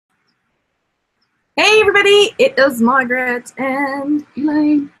Hey everybody, it is Margaret and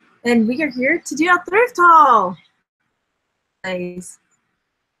Elaine. And we are here to do a thrift haul. She's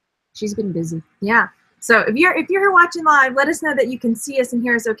been busy. Yeah. So if you're here watching live, let us know that you can see us and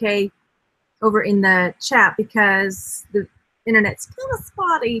hear us okay over in the chat because the internet's kind of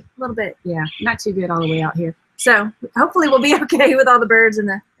spotty a little bit. Yeah, not too good all the way out here. So hopefully we'll be okay with all the birds and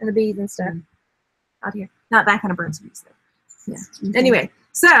the bees and stuff out here. Not that kind of birds bees though. Yeah. Okay. Anyway,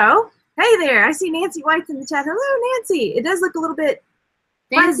 so hey there, I see Nancy White's in the chat. Hello, Nancy. It does look a little bit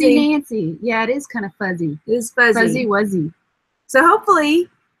Fancy Nancy. Yeah, it is kind of fuzzy. It is fuzzy. Fuzzy wuzzy. So hopefully,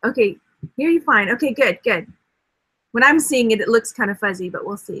 okay, here you find. Okay, good, good. When I'm seeing it, it looks kind of fuzzy, but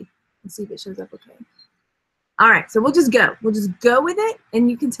we'll see. Let's see if it shows up okay. All right, so we'll just go. We'll just go with it,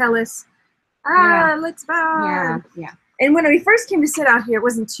 and you can tell us, it looks bad. Yeah. And when we first came to sit out here, it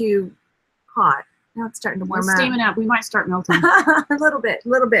wasn't too hot. Now it's starting to warm up. Steaming up. We might start melting. a little bit.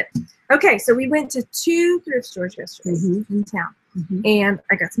 Okay, so we went to 2 thrift stores yesterday in town, and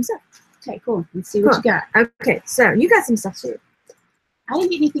I got some stuff. Okay, cool. Let's see what you got. Okay, so you got some stuff too. I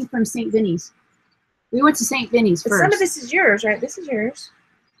didn't get anything from St. Vinny's. We went to St. Vinny's first. Some of this is yours, right? This is yours.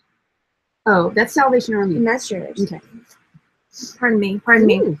 Oh, that's Salvation Army. And that's yours. Okay. Pardon me.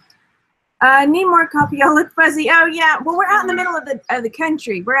 Need more coffee. Y'all look fuzzy. Oh yeah. Well, we're out in the middle of the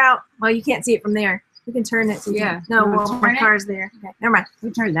country. We're out. Well, you can't see it from there. We can turn it. So my car's there. Okay, never mind.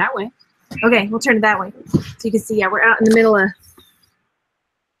 We turn it that way. Okay, we'll turn it that way so you can see. Yeah, we're out in the middle of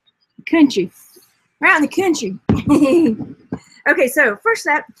the country. We're out in the country. Okay, so first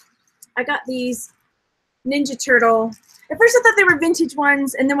up, I got these Ninja Turtle. At first, I thought they were vintage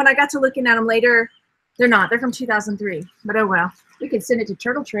ones, and then when I got to looking at them later, they're not. They're from 2003. But oh well. We could send it to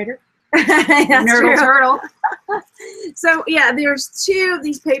Turtle Trader. Turtle. So yeah, there's 2 of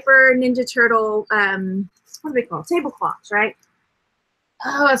these paper Ninja Turtle. What are they called? Tablecloths, right?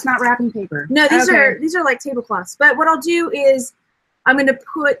 Oh, it's not wrapping paper. No, these are like tablecloths. But what I'll do is I'm going to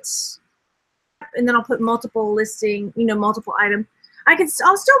put, and then I'll put multiple listing, multiple item.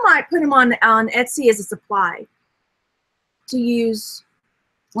 I'll still might put them on Etsy as a supply to use.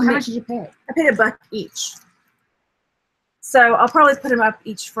 Well, how much did you pay? I paid $1 each. So I'll probably put them up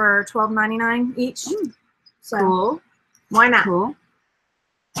each for $12.99 each. So cool. Why not? Cool.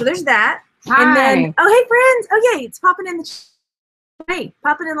 So there's that. Hi. And then, oh hey friends. Oh yay, it's popping in the hey,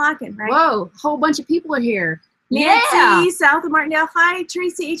 popping and locking, right? Whoa, a whole bunch of people are here. Nancy, South of Martindale. Hi,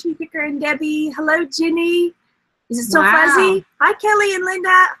 Tracy, HB Picker, and Debbie. Hello, Jenny. Is it still fuzzy? Hi, Kelly and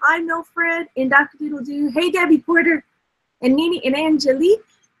Linda. I'm Milfred and Dr. Doodle Doo. Hey, Debbie Porter and Nini and Angelique.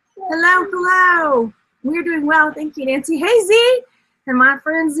 Hello. We're doing well. Thank you, Nancy. Hey, Z. And my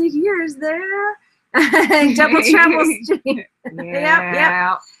friend Z here is there. Double travel stream.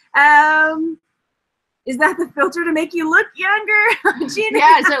 Yeah. Yep. Is that the filter to make you look younger? Gina?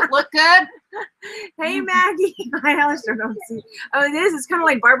 Yeah, does it look good? Hey, Maggie. Hi, Alistair. Oh, it is. It's kind of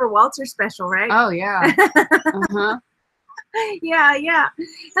like Barbara Walters special, right? Oh, yeah. Yeah.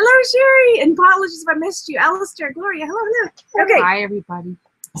 Hello, Sherry. And apologies if I missed you. Alistair, Gloria. Hello. Okay. Hi, everybody.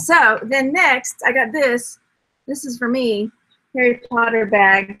 So then next, I got this. This is for me, Harry Potter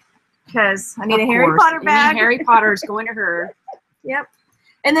bag, because I need a Harry Potter bag. Harry Potter is going to her. Yep.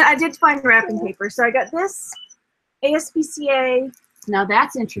 And then I did find wrapping paper. So I got this ASPCA. Now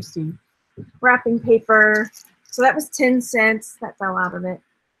that's interesting. Wrapping paper. So that was 10 cents. That fell out of it.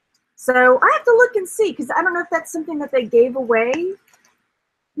 So I have to look and see because I don't know if that's something that they gave away.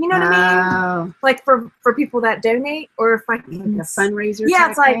 You know what I mean? Like for people that donate, or if I can, like a fundraiser. Yeah,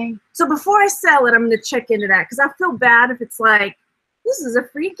 it's like thing. So before I sell it, I'm going to check into that because I feel bad if it's like this is a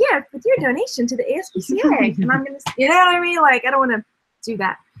free gift with your donation to the ASPCA, and I'm going to, you know what I mean? Like I don't want to do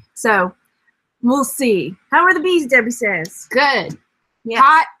that. So we'll see. How are the bees? Debbie says. Good. Yes.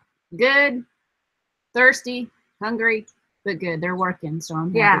 Hot. Good. Thirsty. Hungry. But good. They're working, so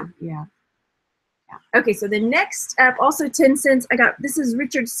I'm happy. Yeah. Okay, so the next up, also 10 cents. I got, this is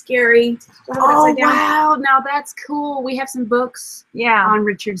Richard Scarry. Oh, wow. Now that's cool. We have some books on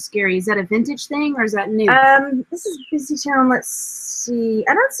Richard Scarry. Is that a vintage thing or is that new? This is Busy Town. Let's see.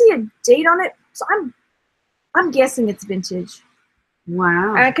 I don't see a date on it, so I'm guessing it's vintage.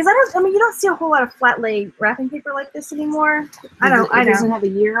 Wow. Because I mean, you don't see a whole lot of flat lay wrapping paper like this anymore. It doesn't have a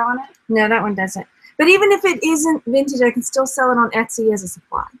year on it? No, that one doesn't. But even if it isn't vintage, I can still sell it on Etsy as a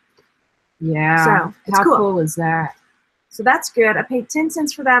supply. Yeah. So it's how cool is that? So that's good. I paid 10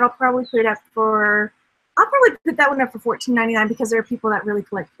 cents for that. I'll probably put that one up for $14.99 because there are people that really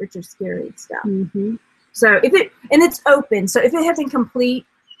collect Richard Scarry stuff. So it's open. So if it had been complete,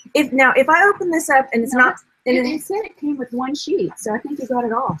 if I open this up and it's not, and it said it came with 1 sheet, so I think you got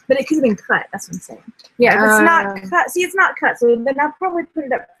it all. But it could have been cut. That's what I'm saying. Yeah, if it's not cut. See, it's not cut. So then I'll probably put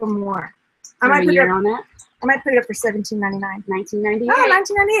it up for more. I might put it up on that. I might put it up for $17.99. 1998. Oh,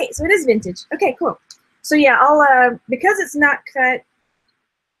 1998. So it is vintage. Okay, cool. So yeah, I'll because it's not cut.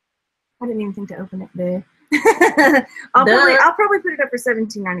 I didn't even think to open it there. I'll probably put it up for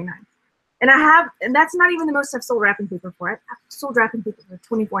 $17.99. And that's not even the most I've sold wrapping paper for. I've sold wrapping paper for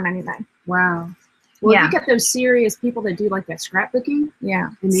 $24.99. Wow. Well, you get those serious people that do like that scrapbooking. Yeah.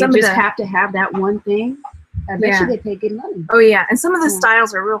 And they have to have that one thing. I bet you they pay good money. Oh yeah, and some of the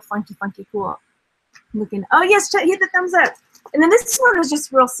styles are real funky, cool looking. Oh yes, hit the thumbs up. And then this one is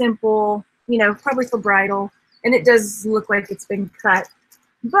just real simple, you know, probably for bridal, and it does look like it's been cut,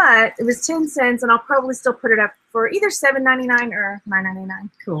 but it was 10 cents, and I'll probably still put it up for either $7.99 or $9.99.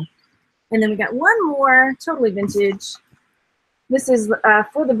 Cool. And then we got one more, totally vintage. This is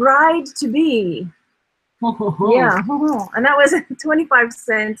for the bride to be. Yeah, and that was 25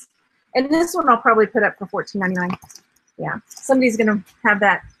 cents. And this one I'll probably put up for $14.99. Yeah, somebody's gonna have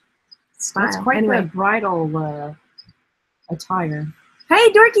that style. That's quite the bridal attire. Hey,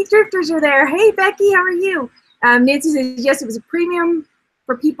 dorky thrifters are there. Hey, Becky, how are you? Nancy says yes, it was a premium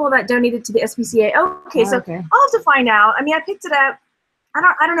for people that donated to the SPCA. Okay, so I'll have to find out. I mean, I picked it up.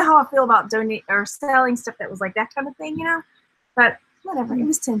 I don't know how I feel about donate or selling stuff that was like that kind of thing, you know. But whatever, it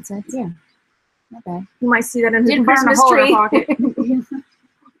was 10 cents. Yeah, not bad. You might see that in the Christmas tree.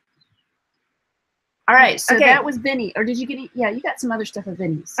 All right, so that was Vinny. Or did you get it? Yeah, you got some other stuff at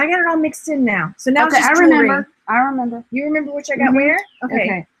Vinny's. I got it all mixed in now. So now it's just I remember. You remember which I got where?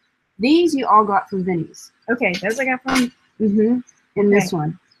 Okay. These you all got from Vinny's. Okay, those I got from. And this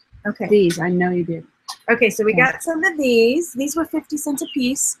one. Okay. These, I know you did. Okay, so we got some of these. These were 50 cents a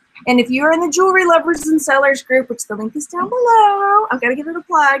piece. And if you're in the Jewelry Lovers and Sellers group, which the link is down below, I've got to give it a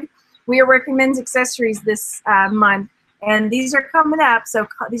plug. We are working men's accessories this month. And these are coming up. So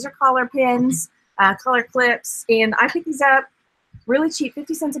these are collar pins. Color clips, and I picked these up really cheap,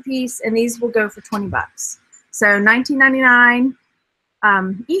 50 cents a piece, and these will go for 20 bucks. So $19.99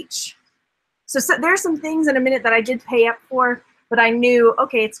 each. So there's some things in a minute that I did pay up for, but I knew,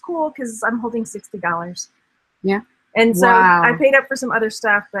 okay, it's cool because I'm holding $60. Yeah. And so I paid up for some other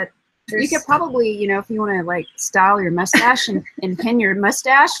stuff, but you could probably, you know, if you want to like style your mustache and pin your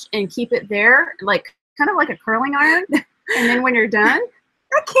mustache and keep it there, like kind of like a curling iron, and then when you're done,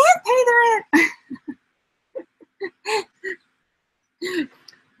 I can't pay the rent.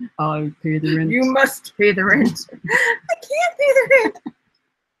 I'll pay the rent. You must pay the rent. I can't pay the rent.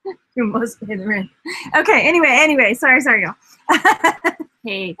 You must pay the rent. Okay, anyway, sorry, y'all.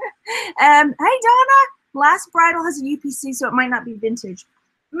 Hey. Hey, Donna. Last bridal has a UPC, so it might not be vintage.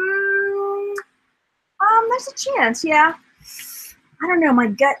 There's a chance, yeah. I don't know. My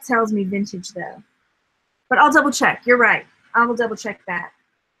gut tells me vintage, though. But I'll double check. You're right. I will double check that.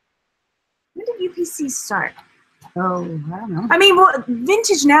 When did UPC start? Oh, I don't know. I mean, well,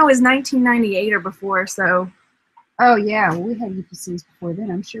 vintage now is 1998 or before, so. Oh yeah, well, we had UPCs before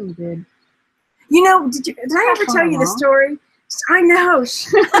then. I'm sure we did. You know, did I ever tell you the story? I know.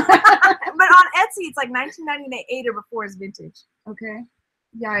 But on Etsy, it's like 1998 or before is vintage. Okay.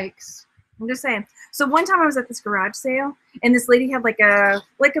 Yikes. I'm just saying. So one time I was at this garage sale, and this lady had like a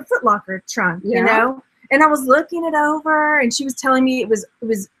Foot Locker trunk, you know. And I was looking it over, and she was telling me it was,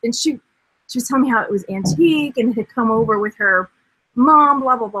 and she was telling me how it was antique, and it had come over with her mom,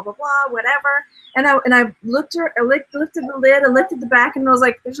 blah blah blah blah blah, whatever. And I looked at the lid, I looked at the back, and I was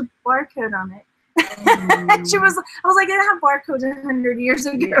like, "There's a barcode on it." And I was like, "They didn't have barcodes 100 years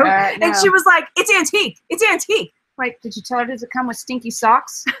ago." Yeah, no. And she was like, "It's antique. It's antique." Like, did you tell her does it come with stinky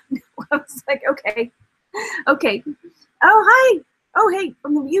socks? I was like, okay. Oh hi. Oh, hey,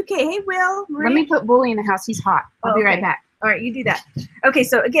 from the UK. Hey, Will. Marie. Let me put Bully in the house. He's hot. I'll be right back. All right, you do that. Okay,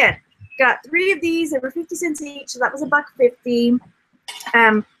 so again, got 3 of these. They were 50 cents each, so that was $1.50.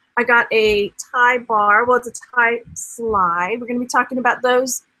 I got a tie bar. Well, it's a tie slide. We're going to be talking about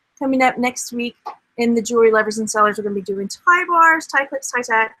those coming up next week in the Jewelry Lovers and Sellers. We're going to be doing tie bars, tie clips, tie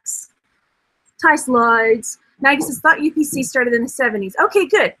tacks, tie slides. Maggie says, thought UPC started in the 70s. Okay,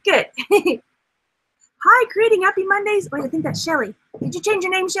 good. Hi, greeting. Happy Mondays. Wait, I think that's Shelly. Did you change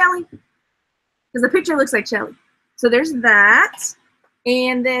your name, Shelly? Because the picture looks like Shelly. So there's that.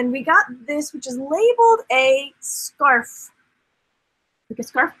 And then we got this, which is labeled a scarf. Like a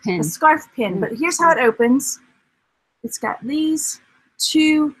scarf pin. A scarf pin. But here's how it opens. It's got these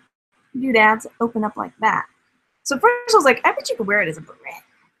 2 doodads open up like that. So first I was like, I bet you could wear it as a beret.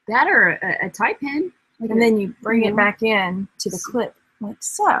 That or a tie pin. Like and then you bring it back in to the clip like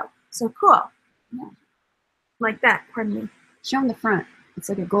so. So cool. Yeah. Like that, pardon me. Show them the front. It's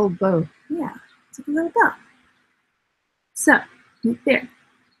like a gold bow. Yeah, it's like a little bow. So, right there.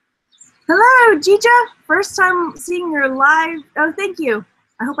 Hello, Jija. First time seeing your live. Oh, thank you.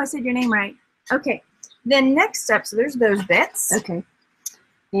 I hope I said your name right. Okay. Then next up, so there's those bits. Okay.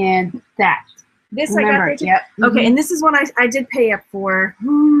 And that. This Remember, I got there too. Yep. Okay, and this is one I did pay up for a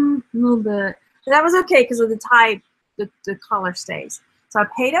little bit. But that was okay because of the tie, the collar stays. So I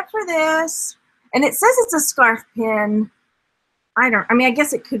paid up for this, and it says it's a scarf pin. I mean, I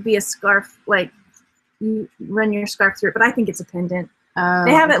guess it could be a scarf, like you run your scarf through it, but I think it's a pendant. Oh,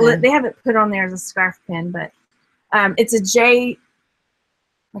 they have it put on there as a scarf pin, but it's a J.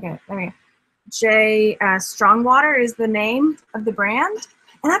 Okay, there we go. J Strongwater is the name of the brand.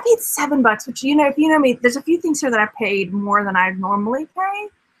 And I paid $7, which, you know, if you know me, there's a few things here that I paid more than I normally pay.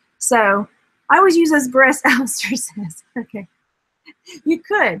 So I always use those breasts, Alistair says. Okay. You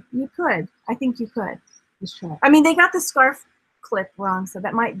could. I think you could. Let's try. I mean, they got the scarf clip wrong, so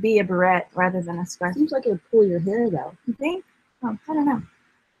that might be a barrette rather than a scarf. Seems like it would pull your hair, though. You think? Oh, I don't know.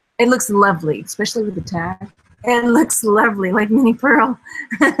 It looks lovely. Especially with the tag. It looks lovely, like Minnie Pearl.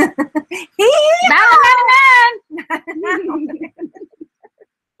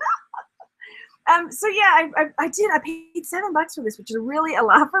 So yeah, I paid $7 for this, which is really a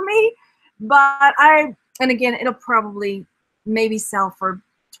lot for me. But and again, it'll probably maybe sell for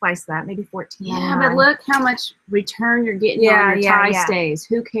twice that, maybe $14.99. Yeah, but look how much return you're getting on your tie stays.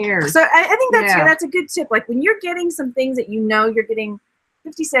 Who cares? So I think that's a good tip. Like when you're getting some things that you know you're getting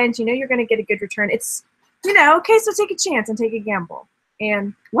 50 cents, you know you're going to get a good return. It's, you know, okay, so take a chance and take a gamble.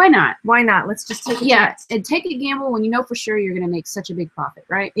 And why not? Why not? Let's just take a chance. And take a gamble when you know for sure you're going to make such a big profit,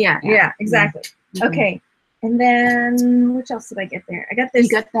 right? Yeah, exactly. Mm-hmm. Okay. And then what else did I get there? I got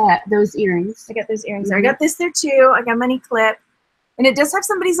this. You got those earrings. I got those earrings there. I got this there too. I got money clip. And it does have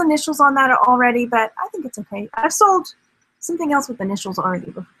somebody's initials on that already, but I think it's okay. I've sold something else with initials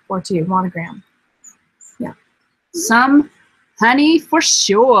already before too, monogram. Yeah. Some honey for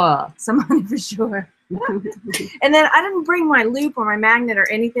sure. Some honey for sure. And then I didn't bring my loop or my magnet or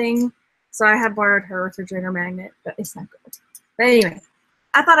anything, so I had borrowed her refrigerator magnet, but it's not good. But anyway,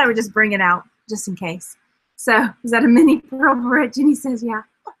 I thought I would just bring it out just in case. So is that a mini pearl barrette? Jenny says, yeah.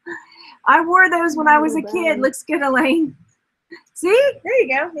 I wore those when I was a kid. Looks good, Elaine. See? There you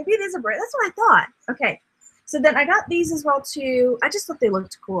go. Maybe it is a barrette. That's what I thought. Okay. So then I got these as well too. I just thought they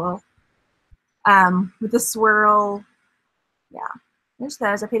looked cool. With the swirl. Yeah. There's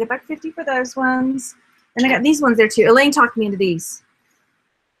those. I paid $1.50 for those ones. And I got these ones there too. Elaine talked me into these.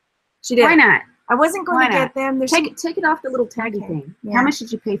 She did. Why not? I wasn't going to get them. Take it off the little taggy thing. Yeah. How much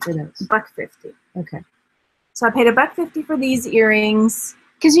did you pay for those? $1.50. Okay. So I paid $1.50 for these earrings.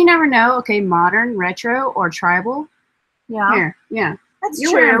 Because you never know. Okay, modern, retro, or tribal. Yeah. Here. Yeah. That's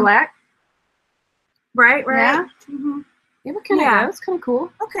You're true. wearing black. Right. Yeah. Mm-hmm. It would kind of go. It's kind of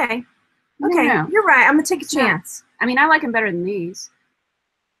cool. Okay. Okay. You're right. I'm going to take a chance. I mean, I like them better than these.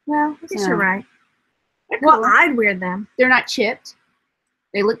 Well, I guess you're right. Cool. Well, I'd wear them. They're not chipped.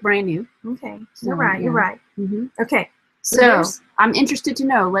 They look brand new. Okay. You're right. Yeah. You're right. Mm-hmm. Okay. So I'm interested to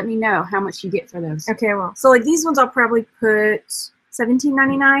know. Let me know how much you get for those. Okay. Well, so like these ones, I'll probably put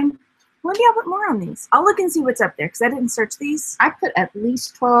 $17.99. Maybe I'll put more on these. I'll look and see what's up there because I didn't search these. I put at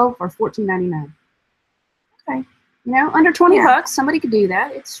least $12 or $14.99. Okay. You know, under $20, somebody could do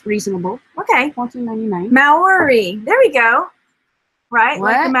that. It's reasonable. Okay. $14.99. Maori. There we go. Right?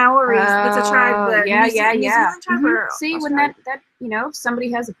 What? Like the Maoris. That's a tribe. Yeah. New Zealand tribe. Mm-hmm. See, when that you know, if somebody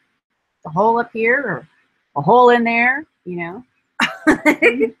has a hole up here or a hole in there, you know.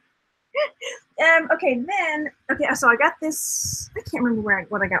 Okay, so I got this. I can't remember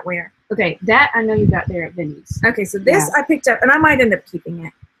what I got where. Okay, that I know you got there at Vinny's. Okay, so this I picked up, and I might end up keeping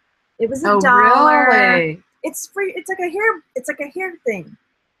it. It was $1. Really? It's free. It's like a hair thing.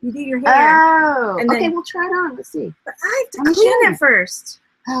 You do your hair. Oh. And okay, we'll try it on. Let's see. But I have to clean it first.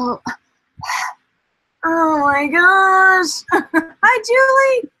 Oh. Oh my gosh. Hi,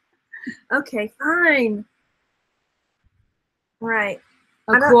 Julie. Okay, fine. Right.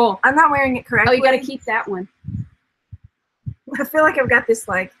 Cool. I'm not wearing it correctly. Oh, you got to keep that one. I feel like I've got this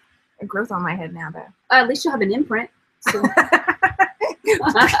like a growth on my head now, though. At least you'll have an imprint. So.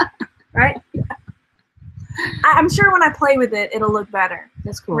 Right? I'm sure when I play with it, it'll look better.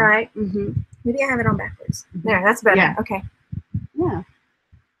 That's cool. Right? Mm-hmm. Maybe I have it on backwards. There, that's better. Yeah. Okay. Yeah.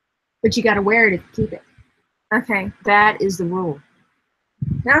 But you got to wear it to keep it. Okay. That is the rule.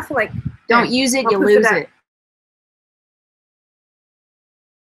 Now I feel like... Don't use it, you lose it.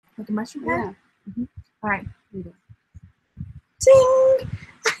 Like a mushroom head? Yeah. Mm-hmm. All right. Here we go. Ting!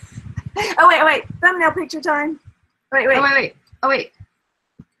 Oh, wait. Thumbnail picture time. Wait. Oh, wait.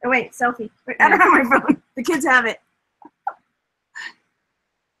 Selfie. Wait, I don't have my phone. The kids have it.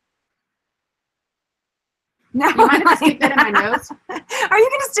 No, you mind if I stick that in my nose? Are you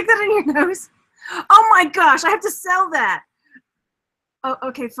going to stick that in your nose? Oh my gosh, I have to sell that. Oh,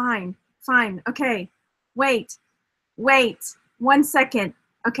 okay, fine. Fine. Okay. Wait. 1 second.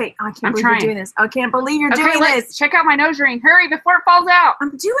 Okay. Oh, I can't I'm believe trying. you're doing this. I can't believe you're doing this. Check out my nose ring. Hurry before it falls out. Do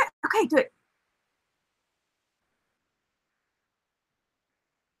it. Okay, do it.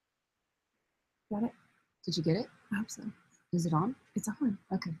 Got it? Did you get it? I hope so. Is it on? It's on.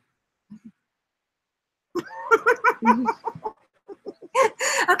 Okay.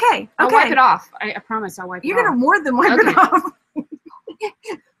 Okay. I'll wipe it off. I promise I'll wipe it off. You're gonna more than wipe it off.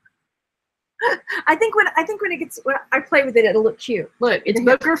 I think when I play with it, it'll look cute. Look, it's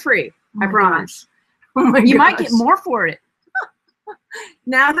booger free. Oh I promise. Oh my You might gosh. get more for it.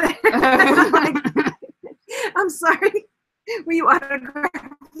 Now that I'm sorry. Will you autograph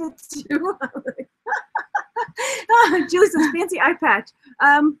it too? Julie says fancy eye patch.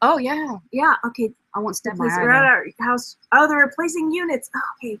 Oh yeah. Yeah. Okay. I won't step my We're at our house. Oh, they're replacing units. Oh,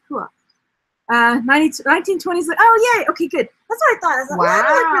 okay, cool. 1920s. Oh, yay. Okay, good. That's what I thought. I thought, wow,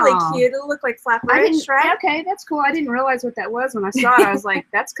 that'll look really cute. It'll look like flapperish, right? Okay, that's cool. I didn't realize what that was when I saw it. I was like,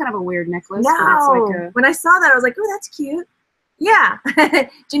 that's kind of a weird necklace. No. But it's like when I saw that, I was like, oh, that's cute. Yeah.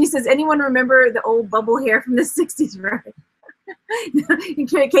 Jenny says, anyone remember the old bubble hair from the 60s, right?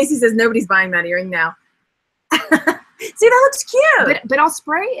 Casey says, nobody's buying that earring now. See, that looks cute. But I'll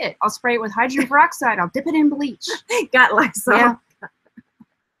spray it. I'll spray it with hydrogen peroxide. I'll dip it in bleach. Got Lysol. Yeah.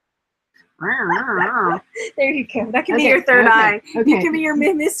 There you go. That can be your third eye. Okay. You can be your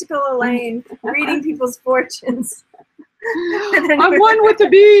mystical Elaine, reading people's fortunes. I'm one with the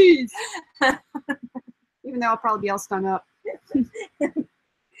bees. Even though I'll probably be all stung up.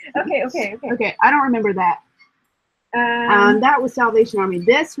 Okay. Okay, I don't remember that. That was Salvation Army.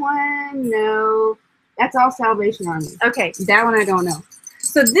 This one, no. That's all Salvation Army. Okay. That one I don't know.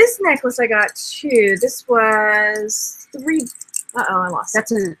 So this necklace I got too. This was $3. Uh-oh, I lost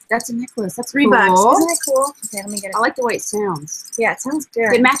it. That's a necklace. That's $3. Cool. Isn't it cool? Okay, let me get it. I like the way it sounds. Yeah, it sounds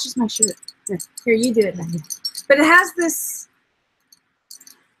good. It matches my shirt. Here, you do it then. But it has this.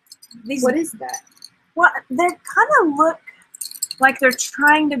 What is that? Well, they kind of look like they're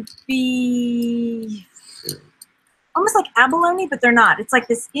trying to be almost like abalone, but they're not. It's like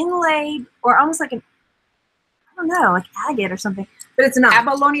this inlaid, or almost like an, I don't know, like agate or something. But it's not.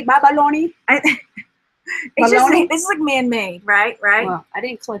 Abalone, babalone. It's just like man-made, right? Well, I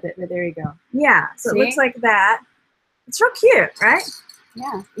didn't clip it, but there you go. Yeah, so See? it looks like that. It's real cute, right?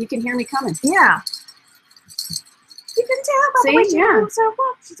 Yeah, you can hear me coming. Yeah. You can tell by the way she moves her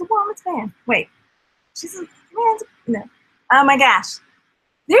walk. She's a woman's fan. Wait. She's a man's. No. Oh my gosh.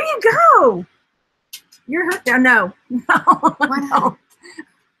 There you go. You're hooked. No. No.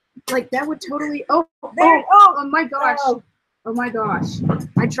 Like that would totally. Oh My gosh. Oh my gosh.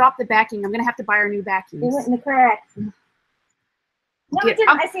 I dropped the backing. I'm gonna have to buy our new backings. It went in the crack. No, it didn't.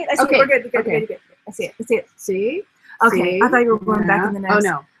 I see it. Okay. We're good. I see it. See? Okay. See? I thought you were going back in the nose. Oh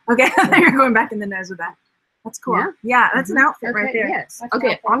no. Okay. I thought you were going back in the nose with that. That's cool. Yeah, that's an outfit right there. Yes. That's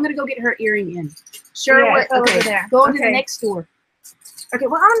okay, I'm gonna go get her earring in. Sure. Yeah, Okay. over there. Go to the next store. Okay.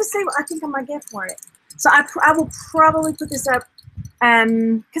 Well, I'm gonna say what I think I might get for it. So I will probably put this up,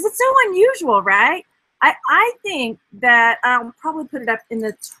 because it's so unusual, right? I think that I'll probably put it up in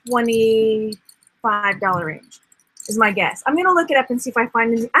the $25 range, is my guess. I'm gonna look it up and see if I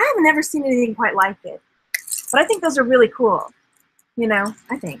find anything. I have never seen anything quite like it, but I think those are really cool. You know,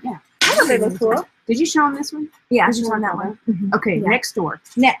 I think. Yeah. I think they look cool. Did you show them this one? Yeah, I showed that one. Okay, Yeah. next door.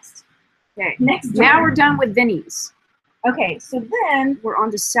 Next. Okay. Next. Now we're done with Vinnie's. Okay, so then We're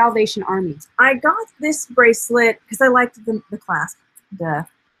on to Salvation Army. I got this bracelet because I liked the clasp. Duh.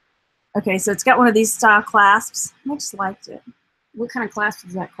 Okay, so it's got one of these style clasps. I just liked it. What kind of clasp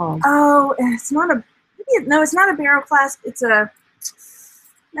is that called? Oh, it's not a. No, it's not a barrel clasp. It's a.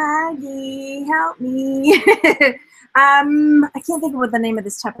 Maggie, help me. I can't think of what the name of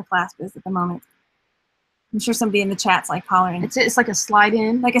this type of clasp is at the moment. I'm sure somebody in the chat's like hollering. It's like a slide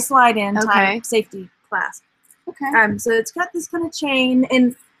in. Like a slide in type safety clasp. Okay. So it's got this kind of chain,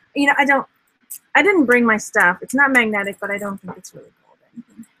 and you know, I didn't bring my stuff. It's not magnetic, but I don't think it's really gold or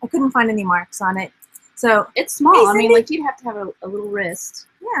anything. I couldn't find any marks on it. So it's small. Hey, I mean, Cindy. like you'd have to have a little wrist.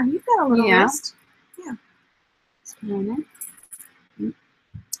 Yeah, you've got a little wrist. Yeah.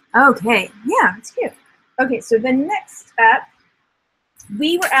 Okay. Yeah, it's cute. Okay, so the next up,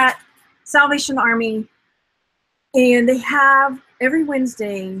 we were at Salvation Army, and they have every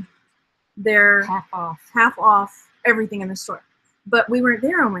Wednesday they're Half off everything in the store. But we weren't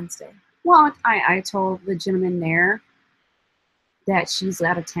there on Wednesday. Well, I told the gentleman there that she's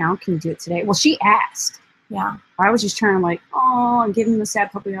out of town. Can you do it today? Well, she asked. Yeah. I was just trying to like, oh, and give him the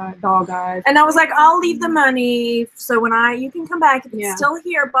sad puppy dog eyes. And I was like, I'll leave the money, so when you can come back, if it's still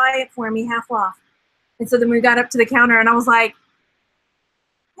here, buy it for me, half off. And so then we got up to the counter, and I was like,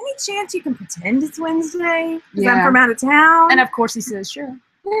 any chance you can pretend it's Wednesday? Because Yeah. I'm from out of town. And of course he says, sure.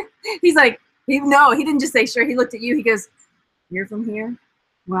 He's like, no, he didn't just say sure. He looked at you. He goes, you're from here?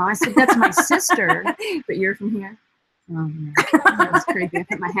 Well, I said, that's my sister. But you're from here? Oh, yeah. That was creepy. I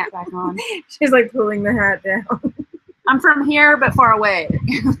put my hat back on. She's like pulling the hat down. I'm from here, but far away.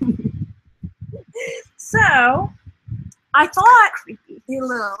 So, I thought creepy. A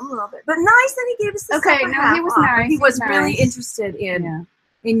little bit. But nice that he gave us the Okay, no, he was nice. He was He's really nice. interested in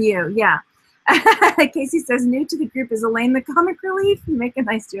you. Yeah. Casey says, new to the group is Elaine the comic relief. You make a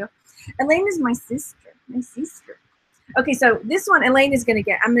nice joke. Elaine is my sister. Okay, so this one Elaine is going to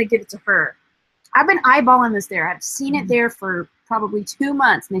get. I'm going to give it to her. I've been eyeballing this there. I've seen it there for probably 2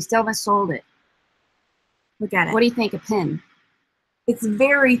 months, and they still haven't sold it. Look at it. What do you think, a pin? It's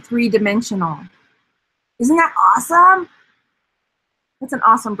very three-dimensional. Isn't that awesome? That's an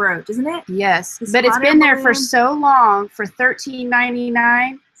awesome brooch, isn't it? Yes, This but it's hot been air there for balloon. so long for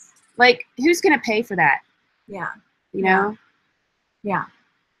 $13.99. Like, who's going to pay for that? Yeah. You know? Yeah.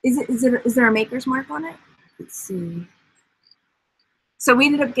 Is there a maker's mark on it? Let's see. So we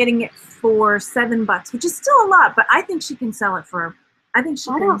ended up getting it for $7, which is still a lot, but I think she can sell it for. I think she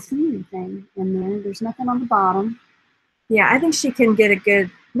I can. don't see anything in there. There's nothing on the bottom. Yeah, I think she can get a good.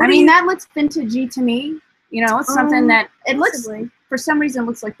 I mean, that looks vintagey to me. You know, it's something that it looks, possibly. for some reason,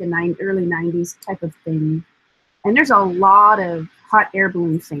 looks like the early 90s type of thing. And there's a lot of hot air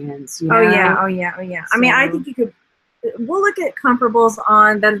balloon fans. You know? Oh yeah. I mean, I think you could. We'll look at comparables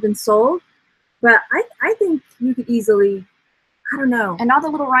on that have been sold, but I think you could easily. I don't know. And all the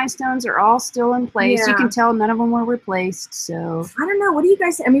little rhinestones are all still in place. You Yeah. can tell none of them were replaced. So I don't know. What do you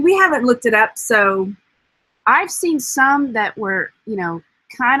guys say? I mean, we haven't looked it up, so I've seen some that were, you know,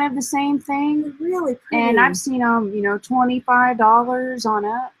 kind of the same thing. they're really pretty. And I've seen them, you know, $25 on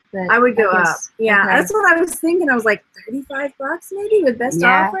up. But I would go guess- up. Yeah, okay. that's what I was thinking. I was like, $35 maybe with best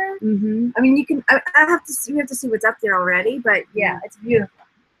Yeah. offer. Mm-hmm. I mean, you can. I have to. We have to see what's up there already, but yeah, it's beautiful.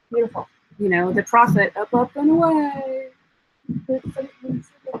 Beautiful. You know, the profit up and away.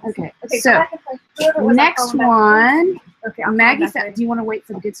 Okay, Okay. so back and forth. Whoever it was, I'll next call them back. one, Okay. I'll call Maggie. them back Do you want to wait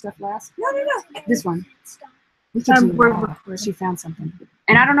for the good stuff last? later. No. This one. We can do we're that. recording. She found something,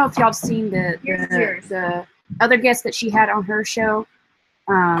 and I don't know if y'all seen Here's yours. the other guest that she had on her show,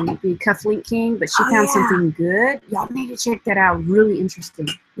 the Cufflink King, but she found yeah. something good. Y'all need to check that out. Really interesting.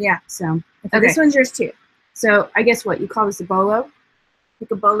 Yeah. So Okay. This one's yours too. So I guess what you call this a bolo?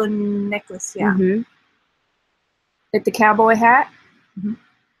 Like a bolo necklace. Yeah. Mm-hmm. Like the cowboy hat. Mhm.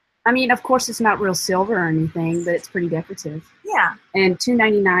 I mean, of course, it's not real silver or anything, but it's pretty decorative. Yeah. And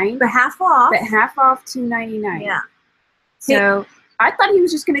 $2.99. But half off. But half off $2.99. Yeah. So I thought he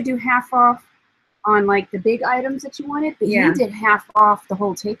was just going to do half off on like the big items that you wanted, but Yeah. he did half off the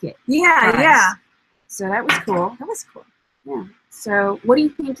whole ticket. Yeah. price. Yeah. So that was cool. That was cool. Yeah. So what do you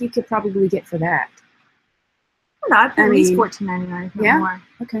think you could probably get for that? I don't know. I'd pay I at least mean, $14.99. If not yeah? more.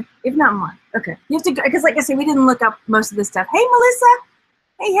 Okay. If not more. Okay. You have to go because, like I said, we didn't look up most of this stuff. Hey, Melissa.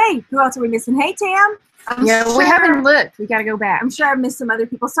 Hey. Who else are we missing? Hey, Tam. I'm Yeah, we sure- haven't looked. We got to go back. I'm sure I've missed some other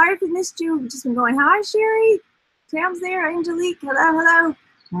people. Sorry if we missed you. We've just been going, hi, Sherry. Tam's there. Angelique. Hello.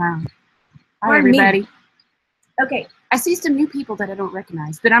 Wow. Hi, Pardon me. everybody. Okay. I see some new people that I don't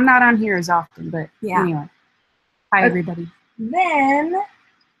recognize, but I'm not on here as often. But Yeah. anyway. Hi, Okay. everybody. Then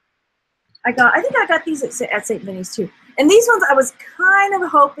I think I got these at St. Vinny's too. And these ones I was kind of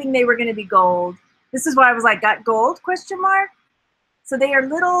hoping they were going to be gold. This is why I was like, got gold, ? So they are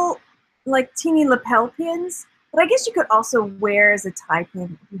little, like teeny lapel pins. But I guess you could also wear as a tie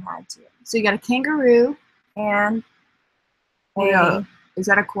pin if you had to. So you got a kangaroo. And Yeah. Is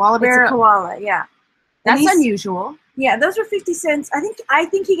that a koala it's bear? a koala, yeah. And That's these- unusual. Yeah, those were 50 cents. I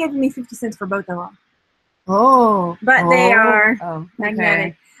think he gave me 50 cents for both of them. Oh. But they are oh,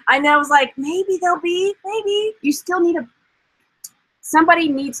 magnetic. okay. I know, I was like, maybe they'll be, maybe. You still need somebody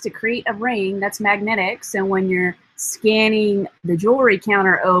needs to create a ring that's magnetic, so when you're scanning the jewelry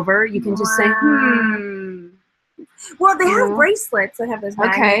counter over, you can just say, Well, they have Yeah. bracelets that have those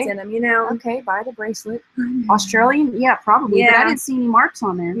magnets in them, you know. okay, buy the bracelet. Australian? Yeah, probably. But Yeah. I didn't see any marks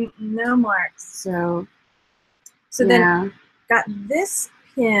on there. No marks. So, Then yeah, got this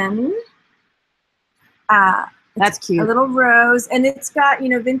pin. that's A cute. little rose, and it's got,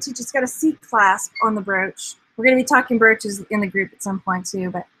 vintage. It's got a C clasp on the brooch. We're going to be talking brooches in the group at some point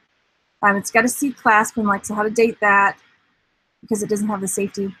too, but it's got a C clasp, and like, so how to date that because it doesn't have the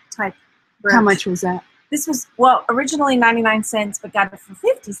safety type brooch. How much was that? This was, originally 99 cents, but got it for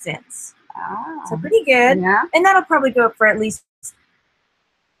 50 cents. Ah, So pretty good. yeah. And that'll probably go up for at least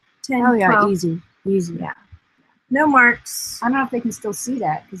 10, Oh, yeah, 12. easy. Yeah. No marks. I don't know if they can still see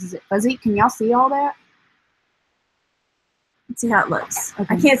that, because is it fuzzy? Can y'all see all that? Let's see how it looks.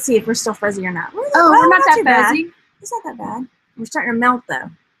 Okay. I can't see if we're still fuzzy or not. Oh, we're not that too bad. fuzzy. It's not that bad. We're starting to melt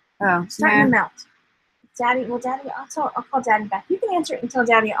though. Oh, Starting to melt. Daddy, Daddy, I'll call Daddy back. You can answer it and tell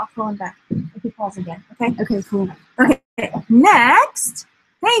Daddy I'll call him back if he calls again. Okay. Okay, cool. Okay. Next.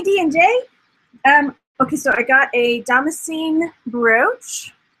 Hey, D and J. Okay, so I got a damascene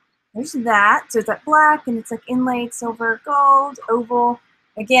brooch. There's that. So it's like black and it's like inlaid silver, gold, oval.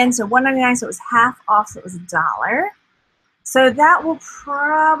 Again, so $1.99, so it was half off, so it was $1. So that will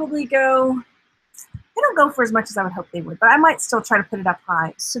probably go. They don't go for as much as I would hope they would, but I might still try to put it up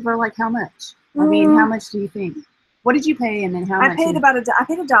high. So for like how much? I mean, how much do you think? What did you pay, and then how much? I paid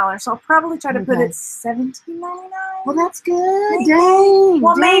 $1, so I'll probably try to put it $17.99. Well, that's good. Maybe. Dang.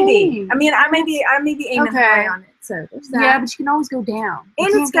 Well, dang. maybe. I mean, I may be aiming high on it. So there's that. Yeah, but you can always go down.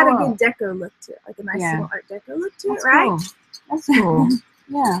 And it's got a good deco look to it, like a nice little art deco look to that's it, right? Cool. That's cool.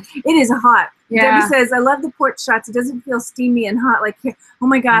 Yeah. It is hot. Yeah. Debbie says, I love the porch shots. It doesn't feel steamy and hot. Like, oh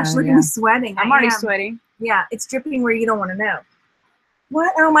my gosh, look at me sweating. I'm already sweating. Yeah, it's dripping where you don't want to know.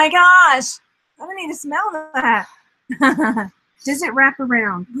 What? Oh my gosh. I don't need to smell that. Does it wrap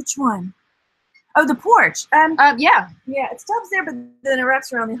around? Which one? Oh, the porch. Yeah. Yeah, it stops there, but then it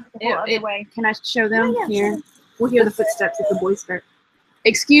wraps around the whole other way. Can I show them here? Sure. We'll hear the footsteps if the boys start.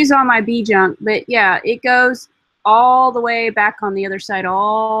 Excuse all my bee junk, but yeah, it goes all the way back on the other side,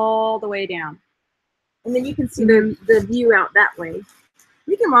 all the way down. And then you can see the view out that way.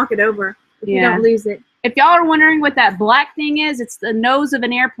 You can walk it over if you don't lose it. If y'all are wondering what that black thing is, it's the nose of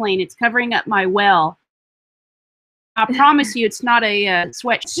an airplane. It's covering up my well. I promise you, it's not a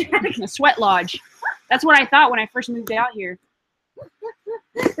sweat lodge. That's what I thought when I first moved out here.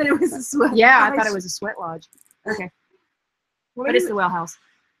 That it was a sweat Yeah, lodge. I thought it was a sweat lodge. Okay. Well, but it's the well house.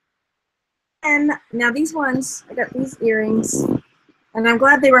 And now these ones, I got these earrings. And I'm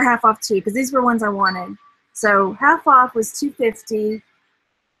glad they were half off too, because these were ones I wanted. So half off was $2.50.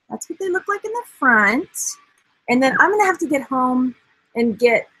 That's what they look like in the front. And then I'm going to have to get home and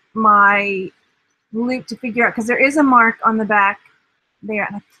get my loop to figure out, because there is a mark on the back there,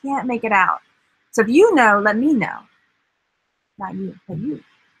 and I can't make it out. So if you know, let me know. Not you, but you.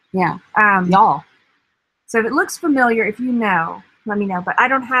 Yeah. Y'all. So if it looks familiar, if you know, let me know. But I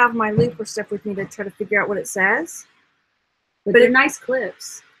don't have my loop or stuff with me to try to figure out what it says. But they're nice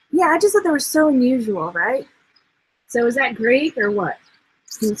clips. Yeah, I just thought they were so unusual, right? So is that Greek or what?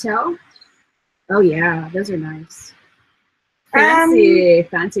 Can you tell? Oh yeah, those are nice. Fancy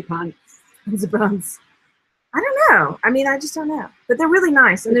pants. I don't know. I mean, I just don't know. But they're really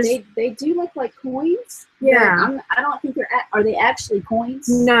nice. And they do look like coins. Yeah. I don't think are they actually coins?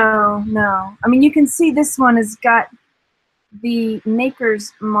 No, no. I mean, you can see this one has got the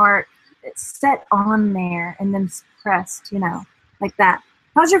maker's mark. It's set on there and then it's pressed, you know, like that.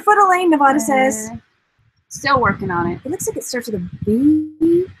 How's your foot, Elaine? Nevada says. Still working on it. It looks like it starts with a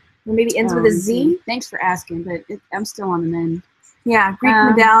B. Or maybe ends with a Z. Thanks for asking, but I'm still on the mend. Yeah, Greek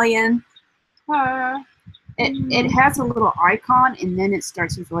medallion. It has a little icon, and then it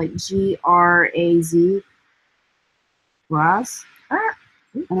starts with like G-R-A-Z. Graz? I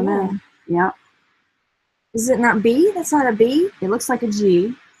don't know. Yeah. Is it not B? That's not a B? It looks like a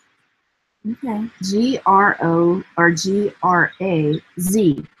G. Okay. G-R-O or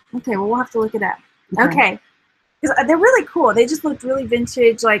G-R-A-Z. Okay, well, we'll have to look it up. Okay. Because they're really cool. They just looked really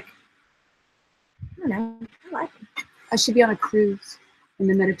vintage, like, I don't know. I like them. I should be on a cruise in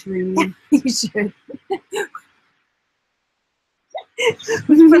the Mediterranean. You should.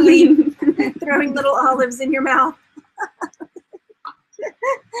 Relief. Throwing little olives in your mouth.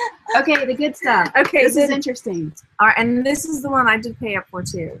 Okay, the good stuff. Okay, this is interesting. All right, and this is the one I did pay up for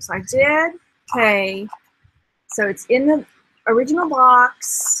too. So I did pay. So it's in the original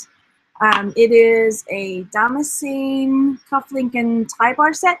box. It is a damascene cufflink and tie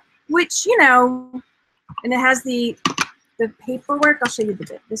bar set, which, you know, and it has the paperwork. I'll show you the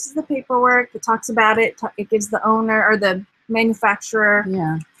bit. This is the paperwork that talks about it. It gives the owner or the manufacturer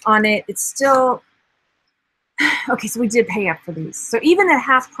on it. It's still, okay, so we did pay up for these. So even at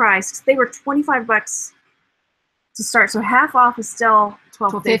half price, they were $25 to start. So half off is still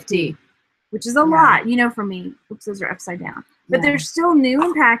 $12.50, which is a lot, you know, for me. Oops, those are upside down. But they're still new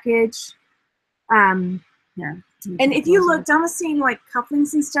in package. And if you look, damascene like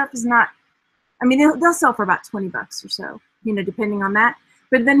cufflinks and stuff is not, I mean, they'll sell for about $20 or so, you know, depending on that.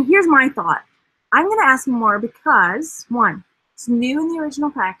 But then here's my thought. I'm going to ask more because, one, it's new in the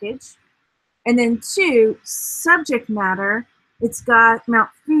original package. And then two, subject matter, it's got Mount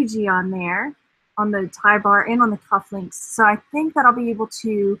Fuji on there, on the tie bar and on the cufflinks. So I think that I'll be able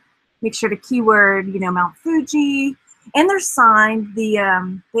to make sure to keyword, you know, Mount Fuji. And they're signed. They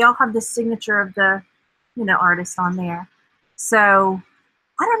all have the signature of the, you know, artist on there. So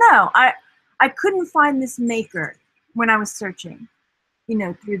I don't know. I couldn't find this maker when I was searching, you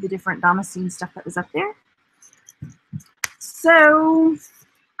know, through the different damascene stuff that was up there. So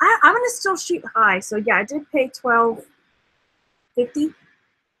I'm gonna still shoot high. So yeah, I did pay $12.50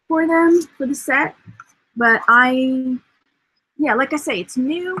 for them for the set, but yeah, like I say, it's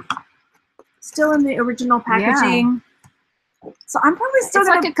new, still in the original packaging. Yeah. So I'm probably still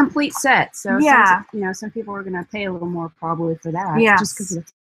like a complete set. So yeah, you know, some people are gonna pay a little more probably for that. Yeah, just because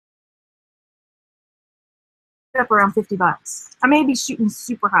of up around $50. I may be shooting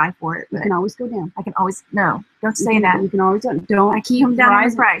super high for it. You can always go down. I can always don't say that. You can always don't. I keep them down on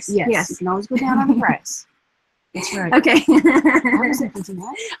the price. Yes, you can always go down on the price. That's right. Okay.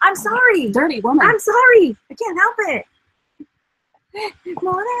 I'm sorry. Dirty woman. I'm sorry. I can't help it.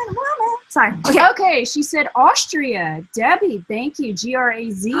 More than a woman. Sorry. Okay. Okay. She said Austria. Debbie, thank you.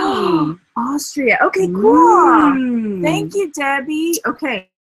 GRAZ. Austria. Okay, cool. Thank you, Debbie. Okay.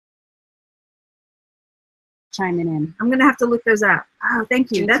 Chiming in. I'm gonna have to look those up. Oh,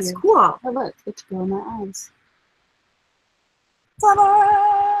 thank you. That's cool. Oh, look, it's going in my eyes.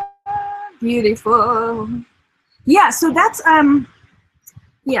 Ta-da! Beautiful. Yeah, so that's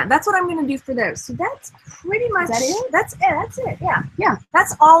yeah, that's what I'm gonna do for those. So that's pretty much That's it. Yeah. Yeah.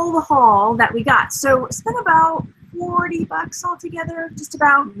 That's all the haul that we got. So spent about $40 altogether, just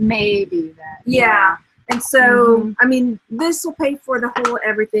about. Maybe that. Yeah. And so I mean, this will pay for the whole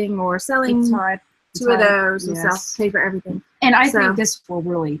everything, or selling two of those and pay for everything. And I think this will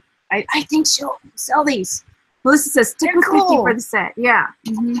really, I think she'll sell these. Melissa says stick with 50 for the set. Yeah.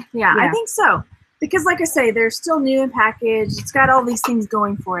 Yeah, I think so. Because like I say, they're still new and packaged. It's got all these things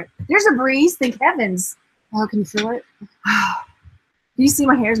going for it. There's a breeze, thank heavens. Oh, can you feel it? You see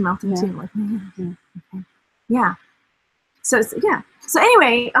my hair's melting too. Like, okay. Yeah. So yeah. So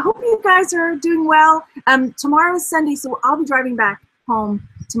anyway, I hope you guys are doing well. Tomorrow is Sunday, so I'll be driving back home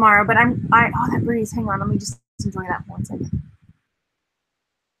tomorrow, but oh, that breeze. Hang on, let me just enjoy that for 1 second.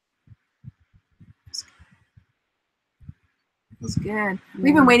 It's good. Yeah.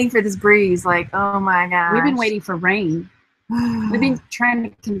 We've been waiting for this breeze, like, oh my gosh. We've been waiting for rain. We've been trying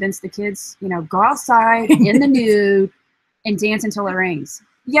to convince the kids, you know, go outside in the nude and dance until it rains.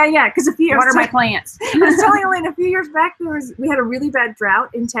 Yeah, because a few years water my plants. I was telling Elaine a few years back we had a really bad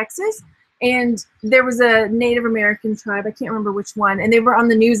drought in Texas. And there was a Native American tribe, I can't remember which one, and they were on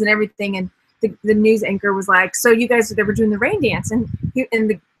the news and everything, and the news anchor was like, so you guys, they were doing the rain dance, and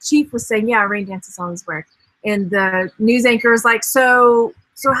the chief was saying, yeah, rain dances always work. And the news anchor was like, so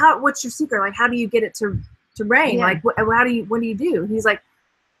what's your secret? Like, how do you get it to rain? Yeah. Like, what do you do? He's like,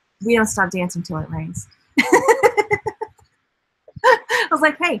 we don't stop dancing till it rains. I was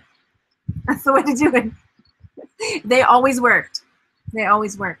like, hey, that's the way to do it. They always worked. They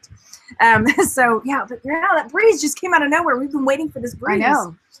always worked. So yeah, but now that breeze just came out of nowhere. We've been waiting for this breeze. I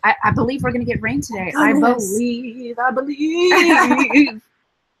know. I believe we're gonna get rain today. I believe.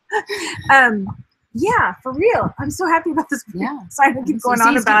 Yeah, for real. I'm so happy about this. Yeah. So I can keep going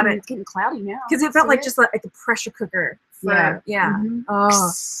on about it. It's getting cloudy now. Because it felt like just like a pressure cooker. Yeah.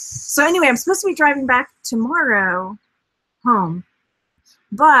 Oh. So anyway, I'm supposed to be driving back tomorrow home.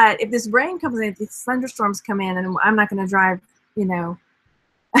 But if this rain comes in, if these thunderstorms come in, and I'm not going to drive, you know,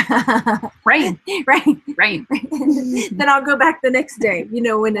 rain. Then I'll go back the next day, you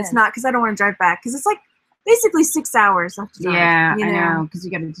know, when it's not, because I don't want to drive back, because it's like basically 6 hours left to drive. Yeah, I know, because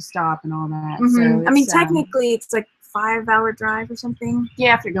you got to stop and all that. So I mean, technically it's like 5-hour drive or something.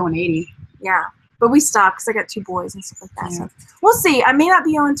 Yeah, if you're going 80. Yeah, but we stopped because I got 2 boys and stuff like that. So we'll see. I may not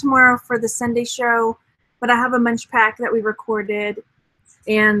be on tomorrow for the Sunday show, but I have a munch pack that we recorded.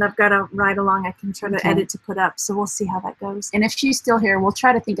 And I've got a ride along I can try to edit to put up. So we'll see how that goes. And if she's still here, we'll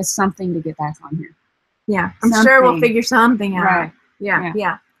try to think of something to get back on here. Yeah, I'm sure we'll figure something out. Right.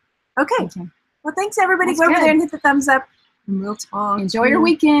 Yeah. Okay. Well, thanks, everybody. Go over there and hit the thumbs up. And we'll talk. Enjoy your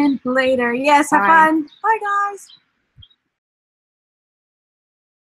weekend. Later. Yes, have fun. Bye, guys.